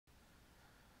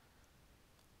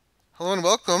Hello and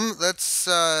welcome. Let's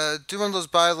do one of those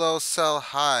buy low, sell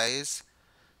highs.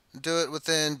 Do it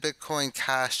within Bitcoin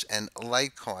Cash and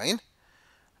Litecoin.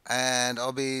 And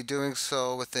I'll be doing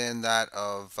so within that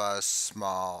of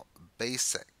Small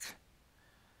Basic.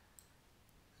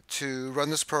 To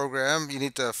run this program, you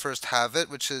need to first have it,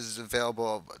 which is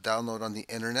available download on the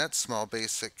internet. Small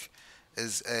Basic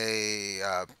is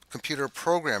a computer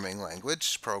programming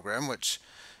language program which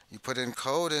you put in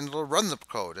code and it'll run the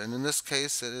code. And in this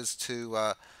case, it is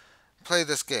to play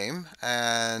this game,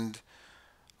 and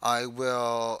I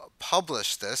will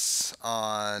publish this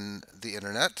on the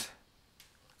internet,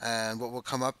 and what will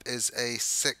come up is a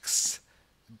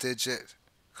 6-digit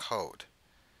code.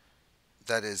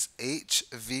 That is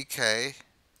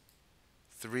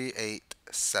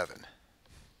HVK387.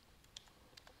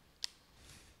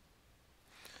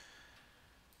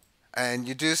 And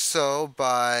you do so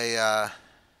by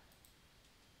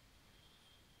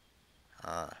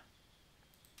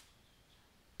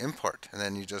import, and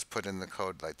then you just put in the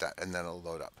code like that, and then it'll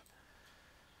load up.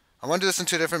 I want to do this in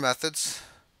two different methods,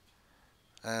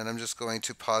 and I'm just going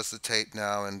to pause the tape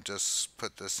now and just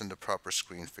put this into proper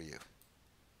screen for you.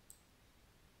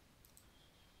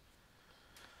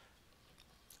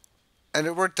 And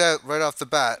it worked out right off the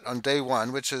bat on day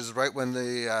one, which is right when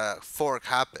the fork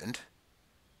happened.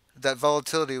 That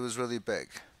volatility was really big.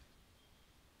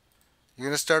 You're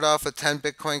going to start off with 10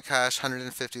 Bitcoin Cash,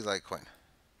 150 Litecoin.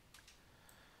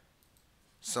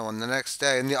 So on the next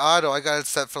day, in the auto, I got it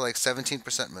set for like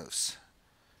 17% moves.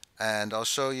 And I'll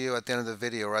show you at the end of the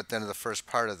video, or at the end of the first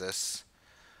part of this,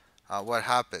 what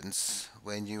happens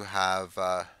when you have,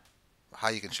 how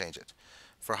you can change it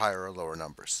for higher or lower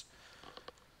numbers.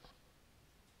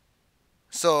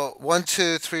 So 1,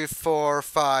 2, 3, 4,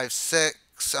 5,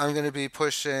 6. I'm going to be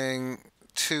pushing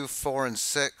 2, 4, and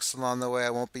 6 along the way.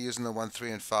 I won't be using the 1,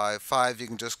 3, and 5. 5, you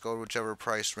can just go to whichever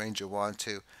price range you want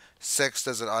to. 6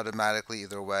 does it automatically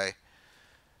either way.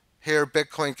 Here,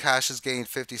 Bitcoin Cash has gained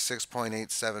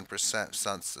 56.87%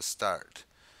 since the start.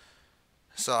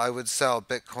 So I would sell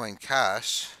Bitcoin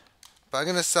Cash, but I'm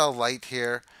going to sell light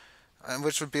here,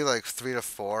 which would be like 3 to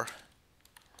 4.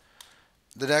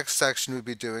 The next section would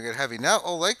be doing it heavy. Now,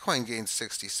 Litecoin gains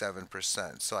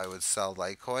 67%, so I would sell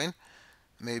Litecoin,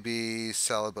 maybe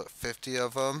sell about 50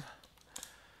 of them.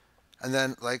 And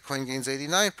then Litecoin gains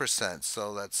 89%,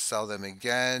 so let's sell them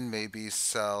again, maybe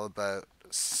sell about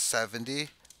 70,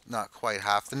 not quite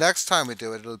half. The next time we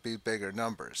do it, it'll be bigger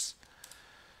numbers.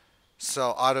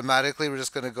 So automatically, we're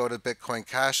just going to go to Bitcoin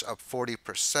Cash, up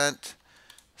 40%.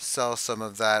 Sell some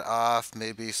of that off,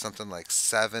 maybe something like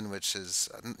 7, which is,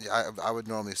 I would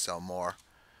normally sell more,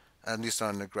 at least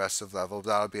on an aggressive level.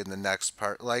 That'll be in the next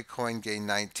part. Litecoin gained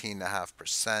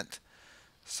 19.5%,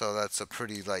 so that's a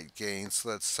pretty light gain, so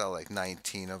let's sell like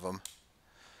 19 of them.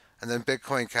 And then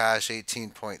Bitcoin Cash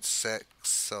 18.6,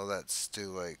 so let's do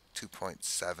like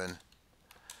 2.7.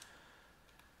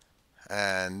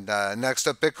 And next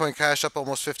up, Bitcoin Cash up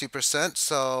almost 50%,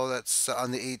 so that's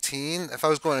on the 18. If I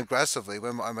was going aggressively,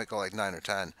 I might go like 9 or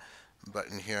 10. But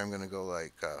in here, I'm going to go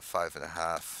like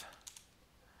 5.5.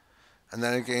 And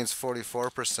then it gains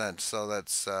 44%, so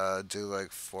let's do like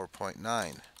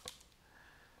 4.9.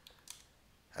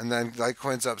 And then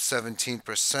Litecoin's up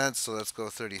 17%, so let's go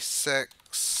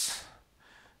 36.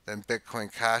 Then Bitcoin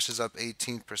Cash is up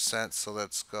 18%, so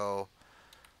let's go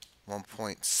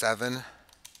 1.7.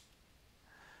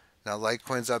 Now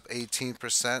Litecoin's up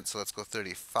 18%, so let's go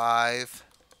 35.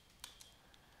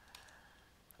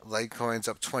 Litecoin's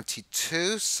up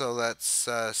 22, so let's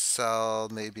sell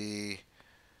maybe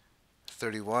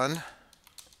 31.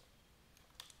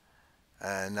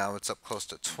 And now it's up close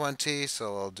to 20,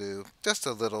 so I'll do just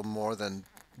a little more than,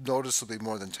 noticeably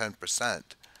more than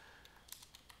 10%.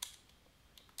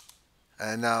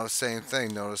 And now same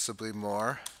thing, noticeably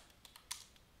more.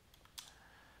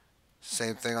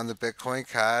 Same thing on the Bitcoin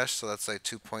Cash, so that's like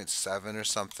 2.7 or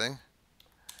something.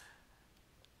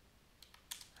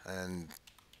 And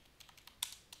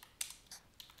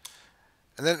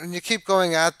then when you keep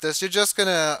going at this, you're just going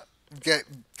to get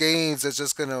gains that's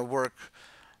just going to work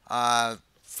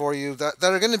for you that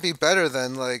are going to be better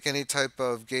than like any type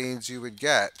of gains you would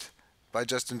get by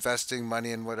just investing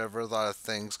money in whatever, a lot of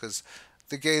things, because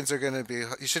the gains are going to be,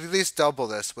 you should at least double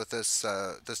this with this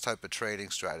this type of trading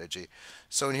strategy.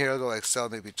 So in here I'll go like sell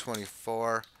maybe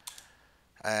 24,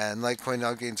 and Litecoin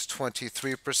now gains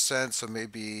 23%, so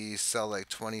maybe sell like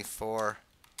 24.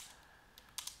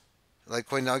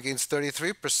 Litecoin now gains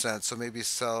 33%, so maybe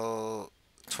sell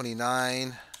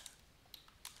 29.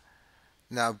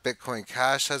 Now Bitcoin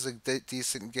Cash has a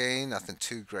decent gain, nothing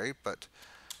too great, but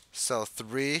sell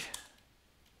 3.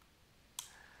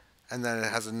 And then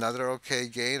it has another okay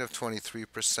gain of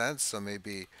 23%, so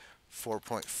maybe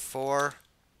 4.4.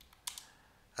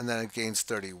 And then it gains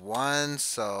 31,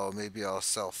 so maybe I'll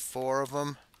sell 4 of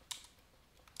them.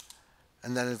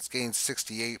 And then it's gained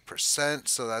 68%,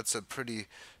 so that's a pretty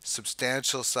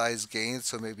substantial size gain,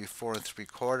 so maybe 4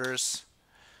 3/4.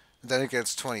 Then it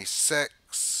gets 26,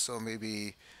 so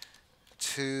maybe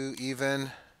 2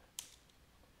 even.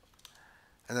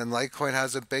 And then Litecoin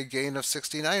has a big gain of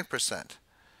 69%.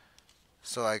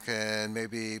 So I can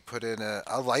maybe put in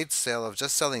a light sale of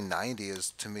just selling 90 is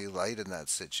to me light in that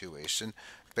situation.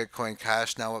 Bitcoin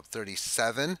Cash now up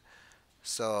 37.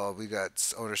 So we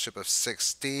got ownership of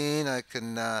 16. I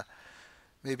can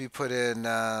maybe put in,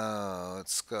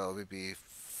 let's go, maybe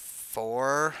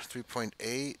 4,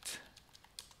 3.8.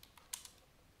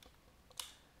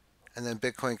 And then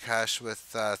Bitcoin Cash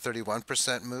with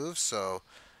 31% move. So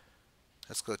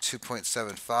let's go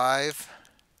 2.75.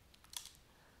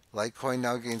 Litecoin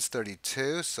now gains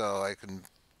 32, so I can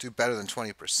do better than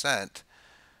 20%.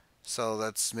 So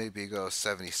let's maybe go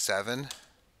 77.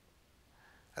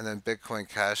 And then Bitcoin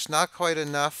Cash, not quite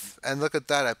enough. And look at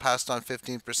that, I passed on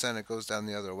 15%, it goes down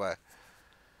the other way.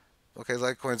 Okay,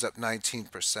 Litecoin's up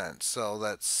 19%, so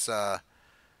let's end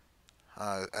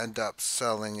up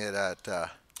selling it at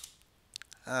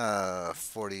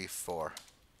 44.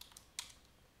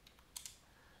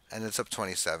 And it's up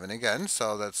 27 again,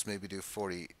 so let's maybe do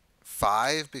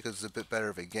 45 because it's a bit better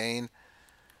of a gain.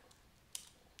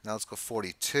 Now let's go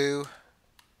 42.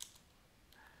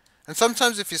 And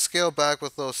sometimes if you scale back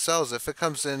with those sells, if it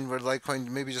comes in where Litecoin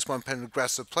maybe just want an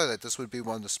aggressive play, like this would be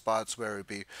one of the spots where it would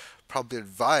be probably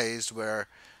advised where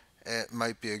it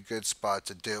might be a good spot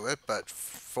to do it. But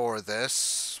for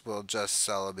this, we'll just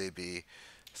sell maybe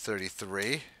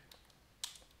 33.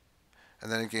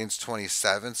 And then it gains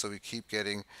 27, so we keep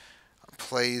getting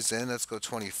plays in. Let's go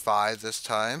 25 this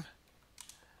time.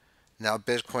 Now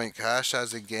Bitcoin Cash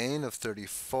has a gain of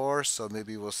 34, so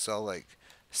maybe we'll sell like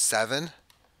 7.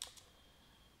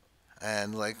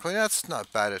 And Litecoin, that's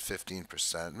not bad at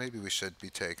 15%. Maybe we should be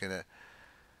taking it.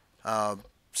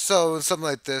 So something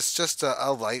like this, just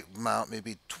a light amount,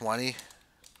 maybe 20.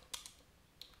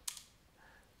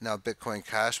 Now Bitcoin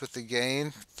Cash with the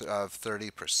gain of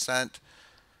 30%.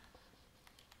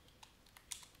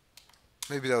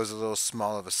 Maybe that was a little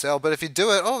small of a sale, but if you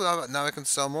do it, oh, now I can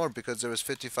sell more because there was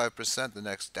 55% the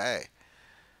next day.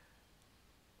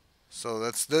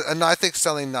 So and I think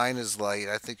selling 9 is light.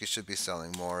 I think you should be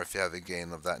selling more if you have a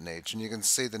gain of that nature. And you can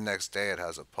see the next day it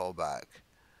has a pullback.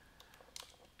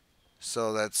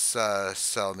 So let's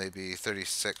sell maybe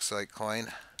 36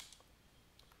 Litecoin.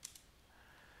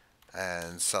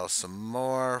 And sell some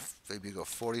more. Maybe go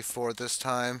 44 this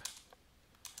time.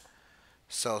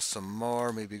 Sell some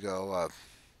more. Maybe go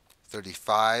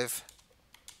 35.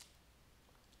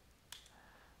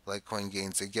 Litecoin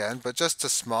gains again, but just a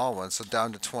small one, so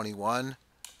down to 21.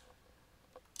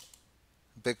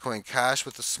 Bitcoin Cash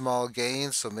with a small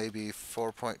gain, so maybe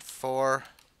 4.4.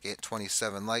 Get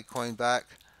 27 Litecoin back.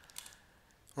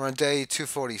 We're on day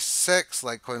 246.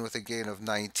 Litecoin with a gain of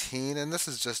 19, and this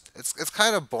is just it's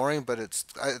kind of boring, but it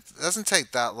doesn't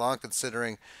take that long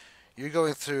considering you're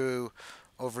going through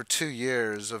over 2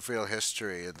 years of real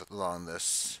history along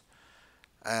this.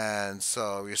 And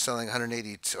so you're selling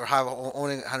 182 or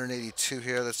owning 182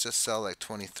 here. Let's just sell like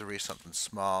 23, something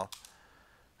small.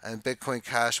 And Bitcoin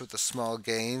Cash with a small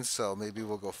gain, so maybe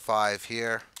we'll go 5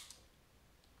 here.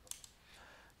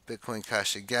 Bitcoin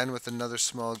Cash again with another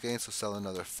small gain, so sell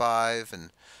another 5 and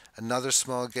another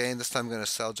small gain. This time I'm going to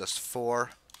sell just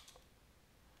 4.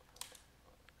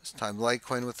 This time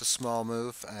Litecoin with a small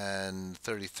move and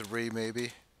 33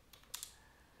 maybe.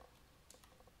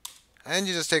 And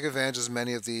you just take advantage of as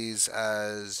many of these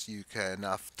as you can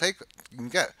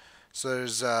get. So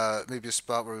there's maybe a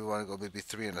spot where we want to go maybe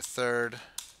 3 1/3.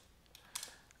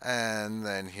 And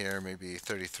then here maybe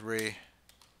 33.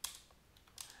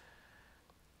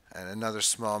 And another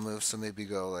small move, so maybe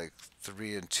go like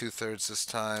 3 2/3 this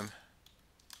time.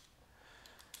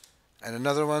 And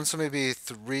another one, so maybe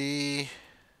 3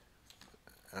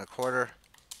 1/4.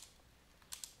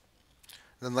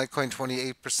 Then Litecoin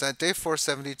 28%, day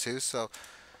 472. So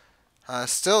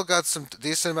still got some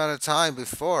decent amount of time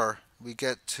before we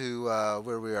get to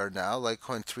where we are now.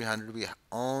 Litecoin 300 we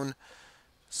own,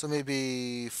 so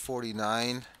maybe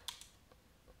 49.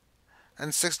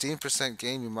 And 16%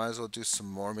 gain, you might as well do some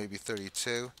more, maybe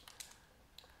 32.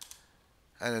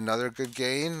 And another good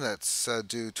gain, let's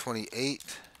do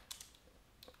 28.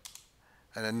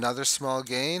 And another small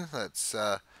gain, let's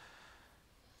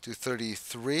do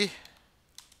 33.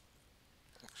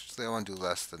 Actually, I want to do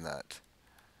less than that.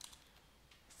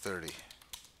 30.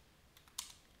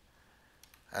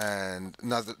 And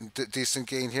another decent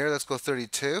gain here. Let's go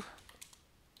 32.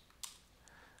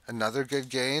 Another good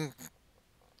gain.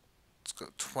 Let's go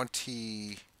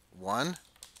 21.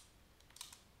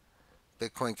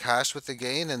 Bitcoin Cash with the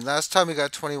gain. And last time we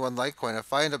got 21 Litecoin.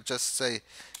 If I end up just, say,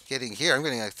 getting here, I'm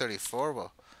getting like 34.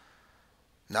 Well,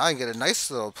 now I can get a nice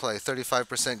little play.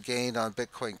 35% gain on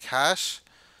Bitcoin Cash.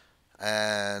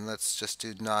 And let's just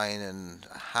do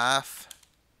 9.5.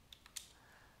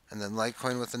 And then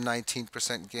Litecoin with a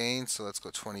 19% gain. So let's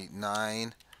go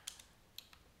 29.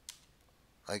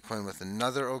 Litecoin with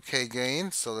another okay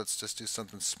gain. So let's just do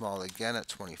something small again at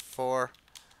 24.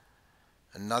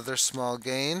 Another small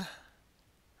gain.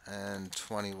 And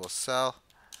 20 will sell.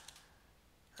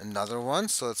 Another one,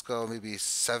 so let's go maybe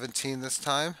 17 this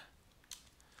time.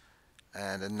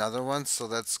 And another one, so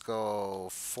let's go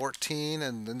 14.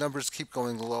 And the numbers keep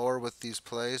going lower with these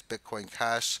plays. Bitcoin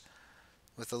Cash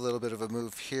with a little bit of a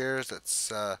move here.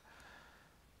 Let's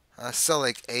sell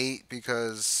like 8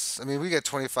 because, I mean, we get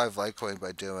 25 Litecoin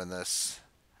by doing this.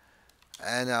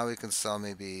 And now we can sell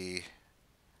maybe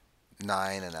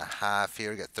 9.5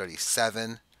 here, get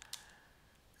 37.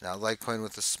 Now Litecoin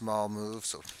with a small move,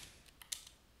 so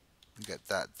get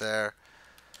that there.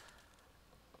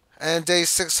 And day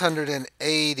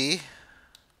 680.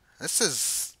 This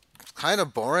is kind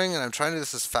of boring, and I'm trying to do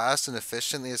this as fast and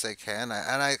efficiently as I can.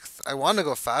 I want to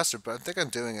go faster, but I think I'm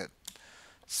doing it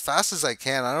as fast as I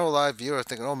can. I know a lot of you are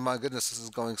thinking, oh my goodness, this is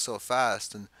going so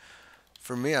fast. And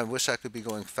for me, I wish I could be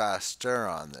going faster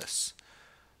on this.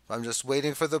 I'm just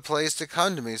waiting for the plays to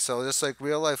come to me. So just like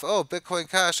real life, oh, Bitcoin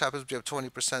Cash happens to be up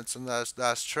 20% in the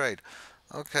last trade.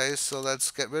 Okay, so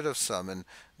let's get rid of some. And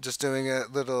just doing a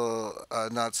little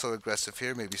not so aggressive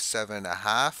here, maybe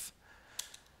 7.5.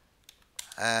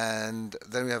 And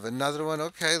then we have another one.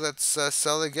 Okay, let's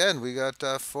sell again. We got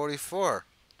 44.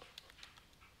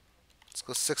 Let's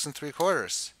go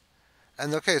 6.75.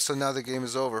 And okay, so now the game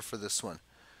is over for this one.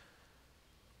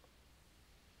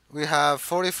 We have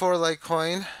 44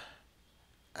 Litecoin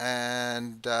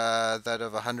and that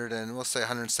of 100 and we'll say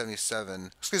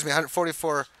 177. Excuse me,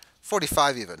 144,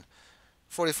 45 even.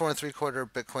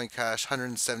 44.75 Bitcoin Cash,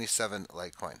 177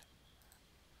 Litecoin.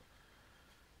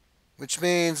 Which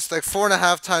means like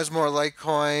 4.5 times more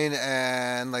Litecoin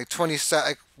and like 27,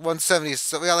 like 170.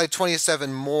 So we got like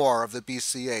 27 more of the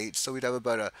BCH. So we'd have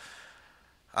about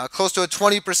a close to a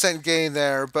 20% gain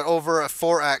there, but over a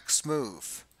 4x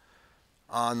move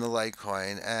on the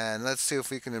Litecoin. And let's see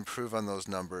if we can improve on those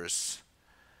numbers.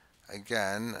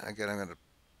 Again, I'm going to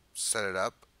set it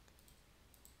up.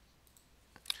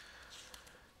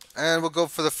 And we'll go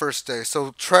for the first day.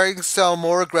 So try and sell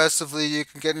more aggressively. You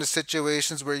can get into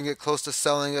situations where you can get close to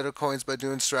selling out of coins by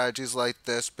doing strategies like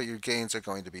this, but your gains are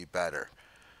going to be better.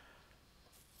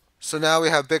 So now we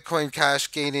have Bitcoin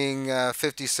Cash gaining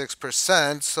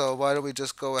 56%. So why don't we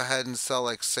just go ahead and sell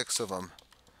like 6 of them?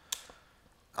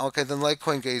 Okay, then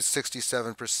Litecoin gains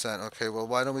 67%. Okay, well,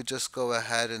 why don't we just go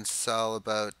ahead and sell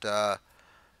about,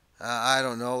 I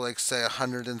don't know, like say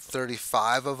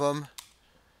 135 of them?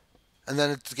 And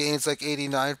then it gains like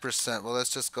 89%. Well,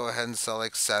 let's just go ahead and sell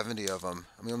like 70 of them.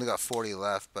 I mean, we only got 40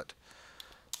 left, but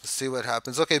let's see what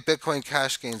happens. Okay, Bitcoin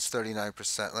Cash gains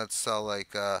 39%. Let's sell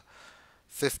like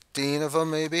 15 of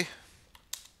them maybe.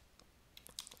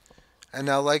 And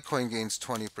now Litecoin gains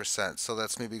 20%, so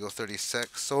let's maybe go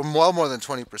 36. So well more than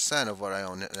 20% of what I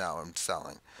own now I'm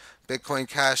selling. Bitcoin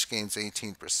Cash gains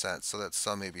 18%, so let's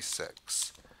sell maybe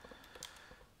 6.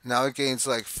 Now it gains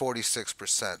like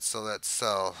 46%, so let's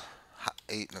sell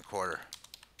 8.25.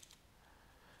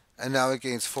 And now it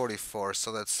gains 44,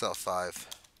 so let's sell 5.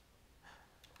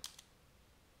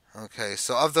 Okay,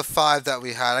 so of the 5 that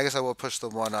we had, I guess I will push the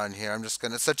 1 on here. I'm just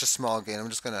going to, it's such a small gain, I'm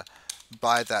just going to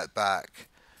buy that back.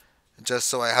 Just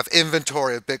so I have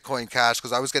inventory of Bitcoin Cash,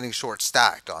 because I was getting short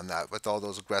stacked on that with all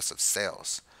those aggressive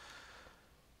sales.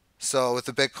 So with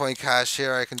the Bitcoin Cash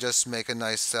here, I can just make a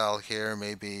nice sell here,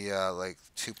 maybe like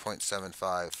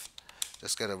 2.75.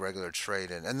 Just get a regular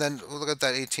trade in. And then look at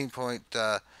that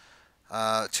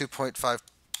 2.5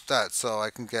 that, so I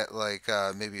can get like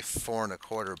maybe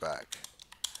 4.25 back.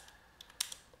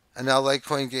 And now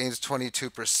Litecoin gains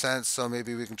 22%, so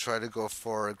maybe we can try to go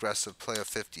for aggressive play of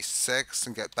 56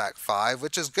 and get back 5,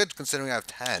 which is good considering I have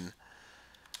 10.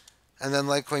 And then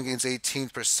Litecoin gains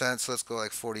 18%, so let's go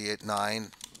like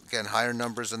 48.9. Again, higher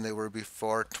numbers than they were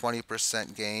before,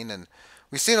 20% gain. And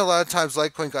we've seen a lot of times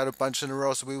Litecoin got a bunch in a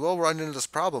row, so we will run into this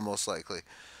problem most likely.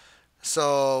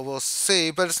 So we'll see,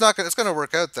 but it's not gonna, it's going to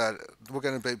work out that we're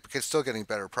going to be still getting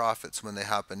better profits when they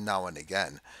happen now and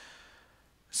again.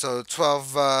 So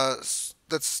 12, let's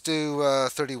do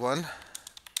 31.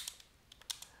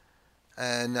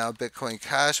 And now Bitcoin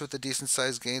Cash with a decent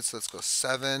sized gain, so let's go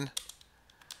 7.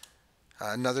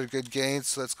 Another good gain,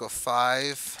 so let's go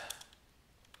 5.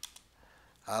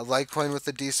 Litecoin with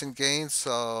a decent gain,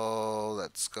 so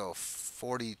let's go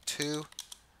 42.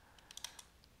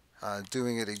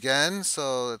 Doing it again,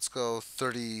 so let's go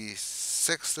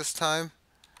 36 this time.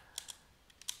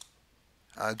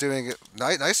 Doing it,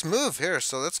 nice move here,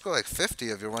 so let's go like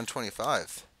 50 of your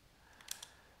 125.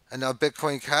 And now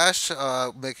Bitcoin Cash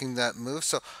making that move.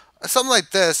 So something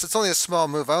like this, it's only a small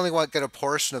move. I only want to get a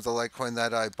portion of the Litecoin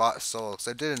that I bought sold because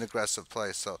I did an aggressive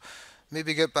play. So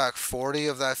maybe get back 40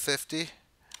 of that 50.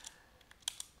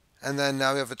 And then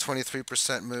now we have a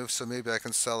 23% move, so maybe I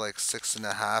can sell like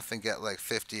 6.5 and get like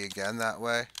 50 again that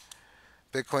way.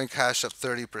 Bitcoin Cash up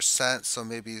 30%, so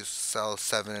maybe sell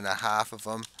 7.5 of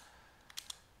them.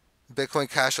 Bitcoin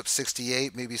Cash up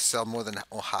 68, maybe sell more than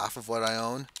half of what I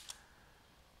own.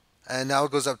 And now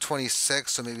it goes up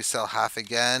 26, so maybe sell half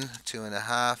again,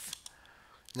 2.5.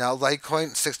 Now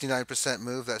Litecoin, 69%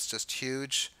 move, that's just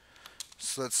huge.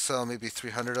 So let's sell maybe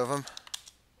 300 of them.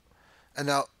 And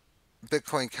now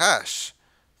Bitcoin Cash,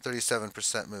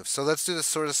 37% move. So let's do the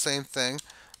sort of same thing.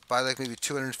 Buy like maybe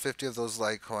 250 of those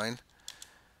Litecoin.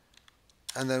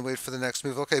 And then wait for the next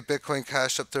move. Okay, Bitcoin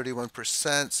Cash up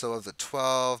 31%. So of the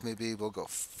 12, maybe we'll go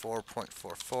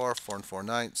 4.44, 4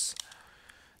 4/9.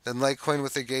 Then Litecoin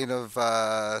with a gain of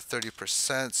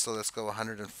 30%. So let's go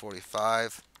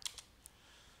 145.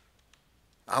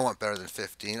 I want better than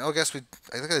 15. Oh, I think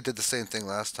I did the same thing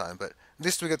last time, but at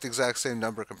least we get the exact same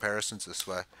number of comparisons this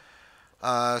way.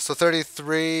 So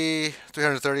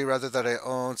 330 rather that I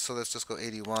own. So let's just go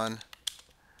 81.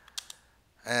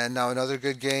 And now another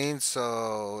good gain,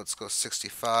 so let's go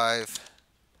 65.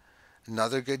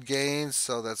 Another good gain,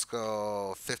 so let's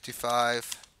go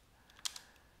 55.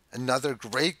 Another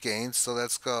great gain, so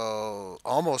let's go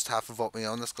almost half of what we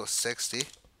own. Let's go 60.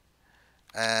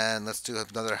 And let's do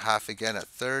another half again at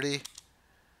 30.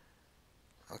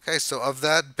 Okay, so of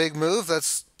that big move,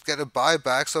 let's get a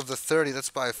buyback. So of the 30, let's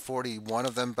buy 41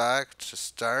 of them back to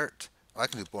start. Oh, I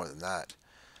can do more than that.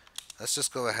 Let's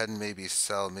just go ahead and maybe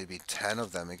sell maybe 10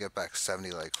 of them and get back 70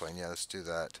 Litecoin. Yeah, let's do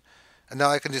that. And now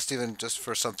I can just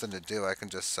for something to do, I can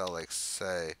just sell like,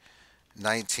 say,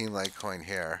 19 Litecoin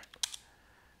here.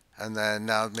 And then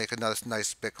now make another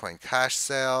nice Bitcoin Cash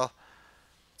sale.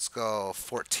 Let's go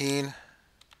 14.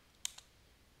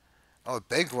 Oh, a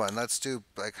big one. Let's do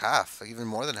like half, like even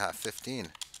more than half,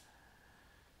 15.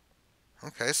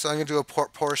 Okay, so I'm going to do a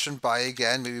portion buy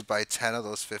again, maybe buy 10 of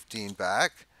those 15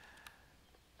 back.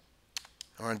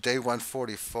 We're on day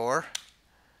 144.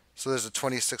 So there's a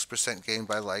 26% gain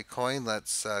by Litecoin.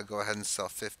 Let's go ahead and sell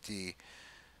 59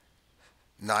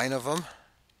 of them.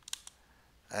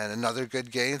 And another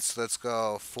good gain, so let's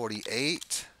go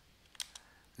 48.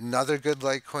 Another good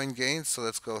Litecoin gain, so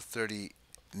let's go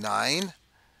 39.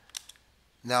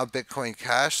 Now Bitcoin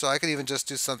Cash, so I could even just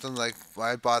do something like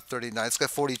I bought 39. Let's get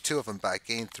 42 of them back,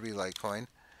 gain 3 Litecoin.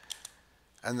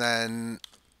 And then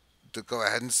to go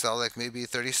ahead and sell like maybe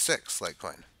 36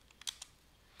 Litecoin.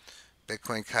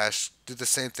 Bitcoin Cash, do the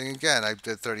same thing again. I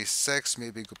did 36,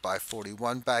 maybe buy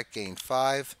 41 back, gain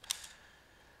 5.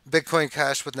 Bitcoin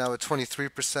Cash with now a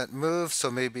 23% move,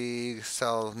 so maybe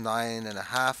sell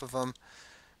 9.5 of them.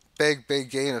 Big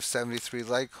gain of 73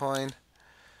 Litecoin.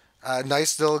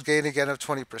 Nice little gain again of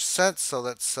 20%, so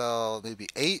let's sell maybe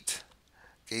 8.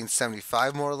 Gain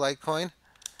 75 more Litecoin.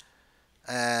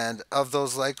 And of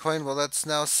those Litecoin, well, let's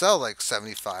now sell like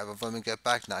 75 of them and get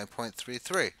back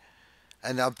 9.33.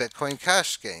 And now Bitcoin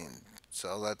Cash gain.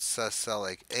 So let's sell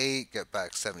like 8, get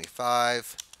back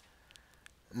 75.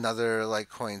 Another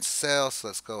Litecoin sale, so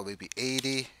let's go maybe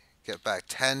 80, get back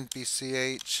 10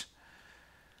 BCH.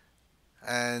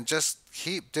 And just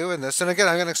keep doing this. And again,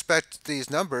 I'm going to expect these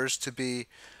numbers to be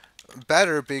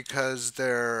better because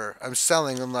I'm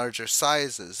selling in larger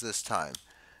sizes this time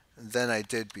than I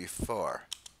did before.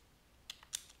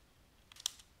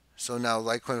 So now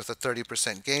Litecoin with a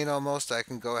 30% gain almost, I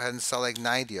can go ahead and sell like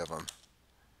 90 of them.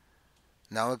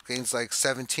 Now it gains like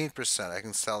 17%. I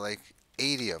can sell like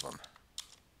 80 of them.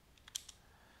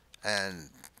 And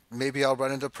maybe I'll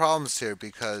run into problems here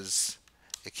because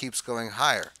it keeps going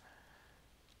higher.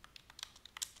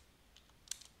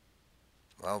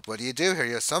 Well, what do you do here?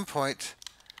 At some point,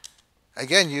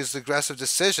 again, use the aggressive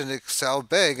decision to sell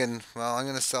big. And, well, I'm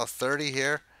going to sell 30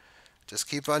 here. Just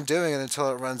keep on doing it until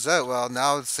it runs out. Well,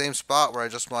 now it's the same spot where I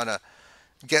just want to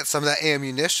get some of that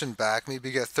ammunition back. Maybe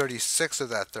get 36 of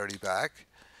that 30 back.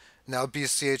 Now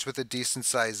BCH with a decent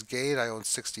sized gain. I own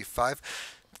 65.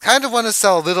 Kind of want to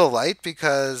sell a little light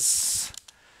because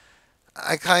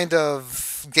I kind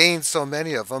of gained so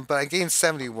many of them, but I gained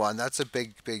 71. That's a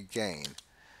big, big gain.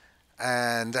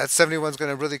 And that 71 is going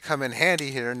to really come in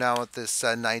handy here now with this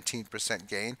 19%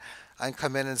 gain. I can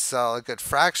come in and sell a good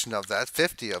fraction of that,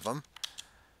 50 of them.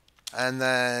 And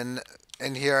then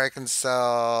in here I can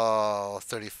sell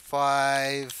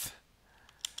 35,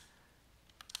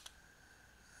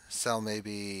 sell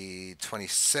maybe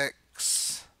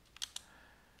 26.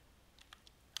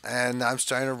 And I'm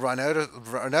starting to run out.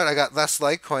 I got less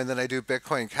Litecoin than I do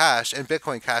Bitcoin Cash, and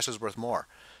Bitcoin Cash is worth more.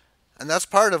 And that's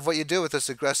part of what you do with this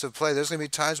aggressive play. There's going to be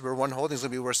times where one holding is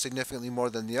going to be worth significantly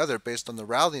more than the other based on the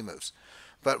rally moves.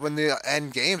 But when the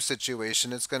end game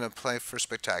situation, it's going to play for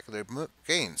spectacular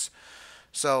gains.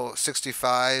 So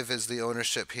 65 is the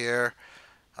ownership here.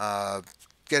 Uh,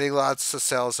 Getting lots of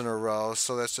sales in a row.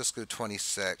 So let's just go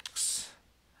 26.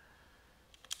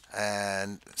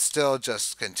 And still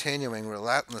just continuing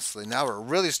relentlessly. Now we're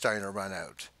really starting to run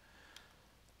out.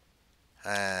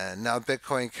 And now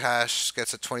Bitcoin Cash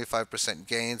gets a 25%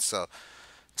 gain, so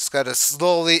it's got to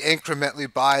slowly,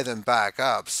 incrementally buy them back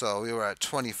up. So we were at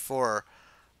 24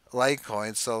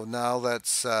 Litecoin, so now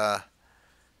let's, I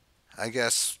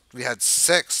guess we had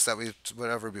 6 that we,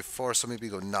 whatever before, so maybe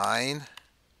go 9.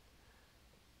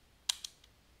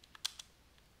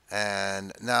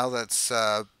 And now let's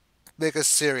make a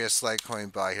serious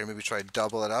Litecoin buy here. Maybe try to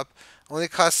double it up. Only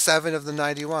cost 7 of the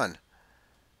 91.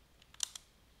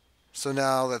 So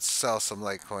now let's sell some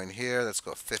Litecoin here. Let's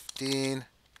go 15.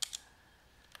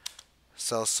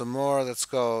 Sell some more. Let's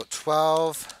go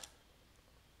 12.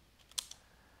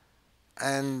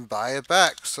 And buy it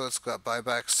back. So let's go buy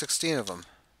back 16 of them.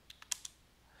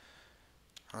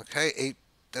 Okay, 8.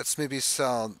 Let's maybe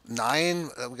sell 9.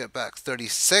 We'll get back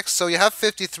 36. So you have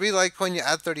 53 Litecoin. You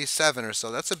add 37 or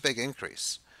so. That's a big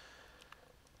increase.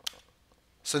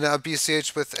 So now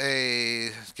BCH with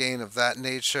a gain of that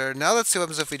nature. Now let's see what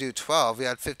happens if we do 12. We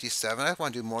had 57. I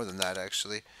want to do more than that,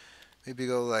 actually. Maybe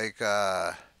go like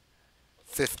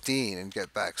 15 and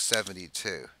get back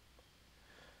 72.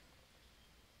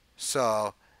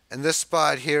 So in this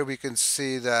spot here, we can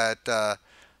see that,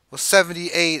 well,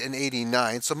 78 and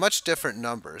 89. So much different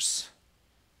numbers.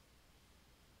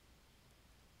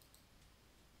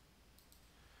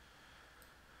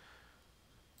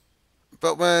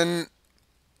 But when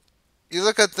you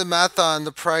look at the math on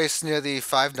the price near the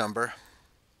 5 number,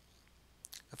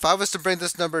 if I was to bring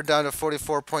this number down to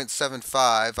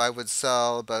 44.75, I would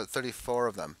sell about 34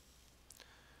 of them.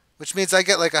 Which means I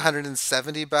get like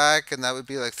 170 back, and that would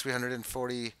be like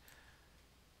 340,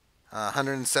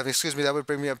 170, excuse me, that would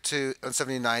bring me up to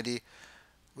 170, 90,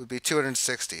 would be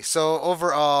 260. So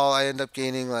overall, I end up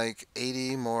gaining like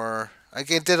 80 more. I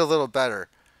did a little better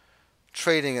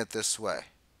trading it this way.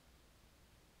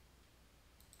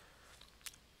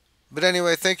 But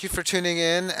anyway, thank you for tuning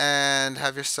in, and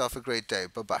have yourself a great day.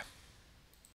 Bye-bye.